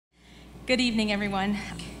Good evening, everyone.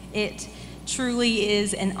 It truly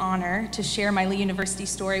is an honor to share my Lee University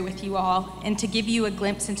story with you all and to give you a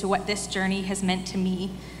glimpse into what this journey has meant to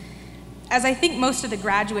me. As I think most of the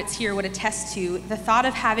graduates here would attest to, the thought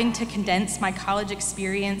of having to condense my college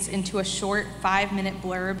experience into a short 5-minute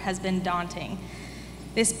blurb has been daunting.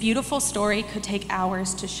 This beautiful story could take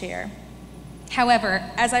hours to share. However,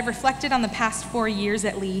 as I've reflected on the past 4 years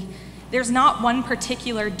at Lee, there's not one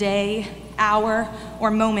particular day, hour,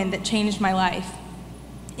 or moment that changed my life.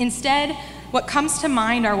 Instead, what comes to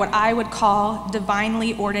mind are what I would call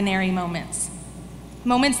divinely ordinary moments.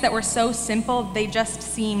 Moments that were so simple, they just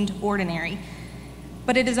seemed ordinary.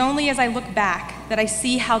 But it is only as I look back that I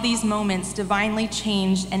see how these moments divinely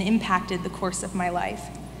changed and impacted the course of my life.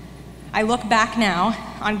 I look back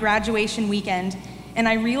now on graduation weekend, and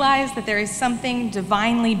I realize that there is something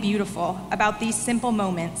divinely beautiful about these simple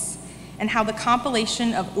moments and how the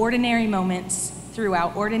compilation of ordinary moments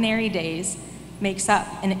throughout ordinary days makes up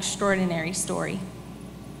an extraordinary story.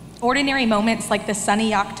 Ordinary moments like the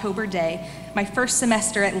sunny October day, my first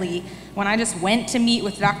semester at Lee, when I just went to meet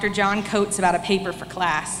with Dr. John Coates about a paper for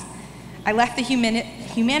class. I left the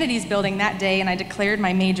humanities building that day and I declared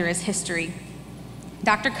my major as history.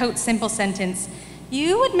 Dr. Coates' simple sentence,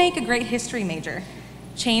 "You would make a great history major,"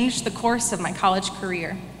 changed the course of my college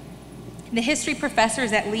career. The history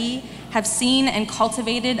professors at Lee have seen and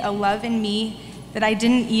cultivated a love in me that I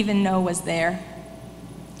didn't even know was there.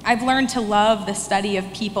 I've learned to love the study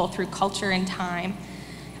of people through culture and time.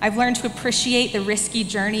 I've learned to appreciate the risky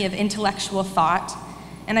journey of intellectual thought,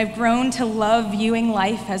 and I've grown to love viewing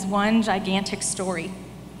life as one gigantic story.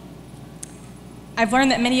 I've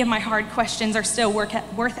learned that many of my hard questions are still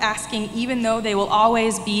worth asking, even though they will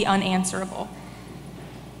always be unanswerable.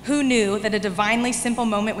 Who knew that a divinely simple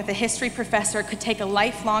moment with a history professor could take a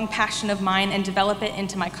lifelong passion of mine and develop it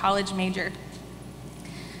into my college major?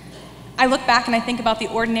 I look back and I think about the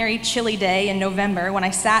ordinary chilly day in November when I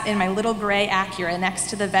sat in my little gray Acura next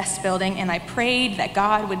to the Vest building and I prayed that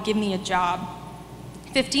God would give me a job.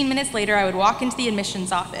 15 minutes later, I would walk into the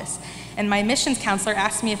admissions office and my admissions counselor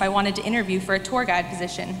asked me if I wanted to interview for a tour guide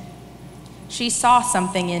position. She saw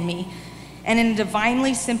something in me, and in a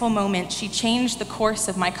divinely simple moment, she changed the course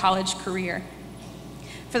of my college career.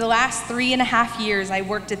 For the last 3.5 years, I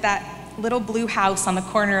worked at that little blue house on the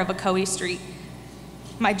corner of Ocoee Street.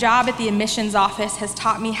 My job at the admissions office has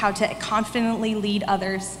taught me how to confidently lead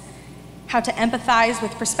others, how to empathize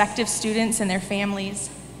with prospective students and their families,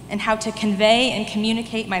 and how to convey and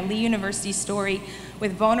communicate my Lee University story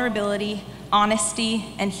with vulnerability,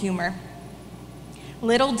 honesty, and humor.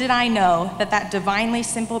 Little did I know that that divinely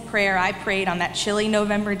simple prayer I prayed on that chilly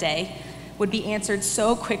November day would be answered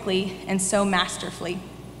so quickly and so masterfully.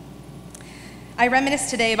 I reminisce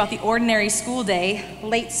today about the ordinary school day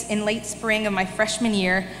in late spring of my freshman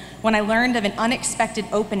year when I learned of an unexpected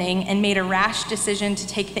opening and made a rash decision to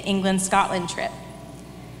take the England-Scotland trip.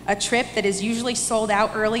 A trip that is usually sold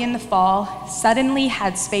out early in the fall suddenly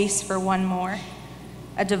had space for one more.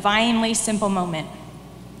 A divinely simple moment.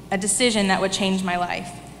 A decision that would change my life.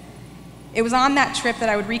 It was on that trip that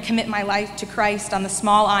I would recommit my life to Christ on the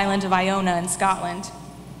small island of Iona in Scotland.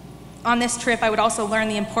 On this trip, I would also learn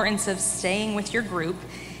the importance of staying with your group,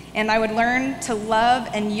 and I would learn to love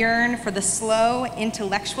and yearn for the slow,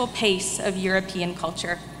 intellectual pace of European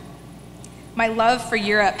culture. My love for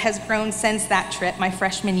Europe has grown since that trip, my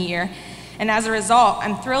freshman year, and as a result,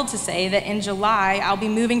 I'm thrilled to say that in July, I'll be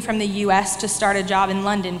moving from the US to start a job in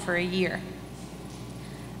London for a year.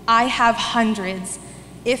 I have hundreds,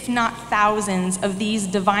 if not thousands, of these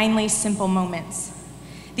divinely simple moments.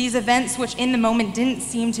 These events which in the moment didn't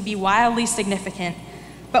seem to be wildly significant,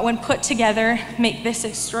 but when put together, make this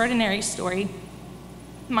extraordinary story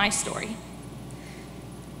my story.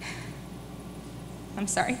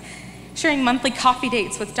 Sharing monthly coffee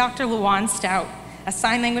dates with Dr. Luan Stout, a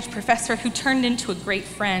sign language professor who turned into a great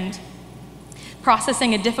friend.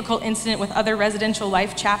 Processing a difficult incident with other residential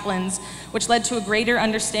life chaplains, which led to a greater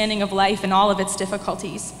understanding of life and all of its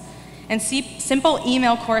difficulties. And simple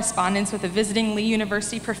email correspondence with a visiting Lee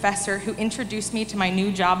University professor who introduced me to my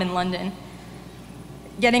new job in London.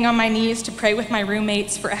 Getting on my knees to pray with my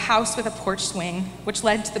roommates for a house with a porch swing, which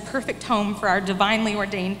led to the perfect home for our divinely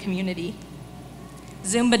ordained community.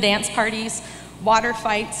 Zumba dance parties, water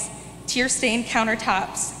fights, tear-stained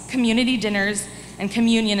countertops, community dinners, and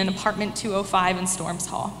communion in apartment 205 in Storms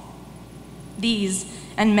Hall. These,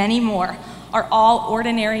 and many more, are all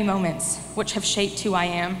ordinary moments which have shaped who I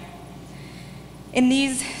am. In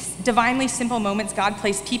these divinely simple moments, God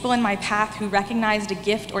placed people in my path who recognized a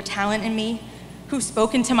gift or talent in me, who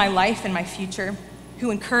spoke into my life and my future,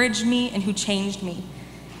 who encouraged me and who changed me.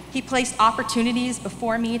 He placed opportunities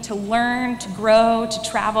before me to learn, to grow, to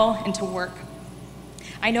travel, and to work.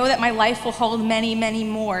 I know that my life will hold many, many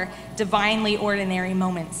more divinely ordinary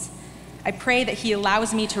moments. I pray that He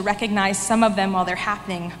allows me to recognize some of them while they're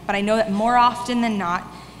happening, but I know that more often than not,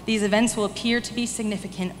 these events will appear to be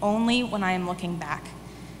significant only when I am looking back.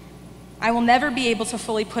 I will never be able to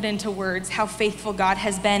fully put into words how faithful God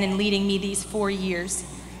has been in leading me these 4 years.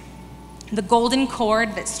 The golden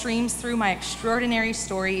cord that streams through my extraordinary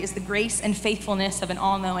story is the grace and faithfulness of an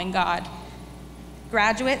all-knowing God.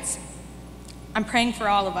 Graduates, I'm praying for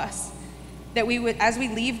all of us, that we would, as we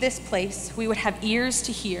leave this place, we would have ears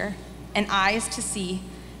to hear and eyes to see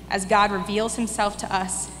as God reveals Himself to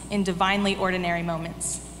us in divinely ordinary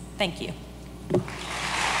moments. Thank you.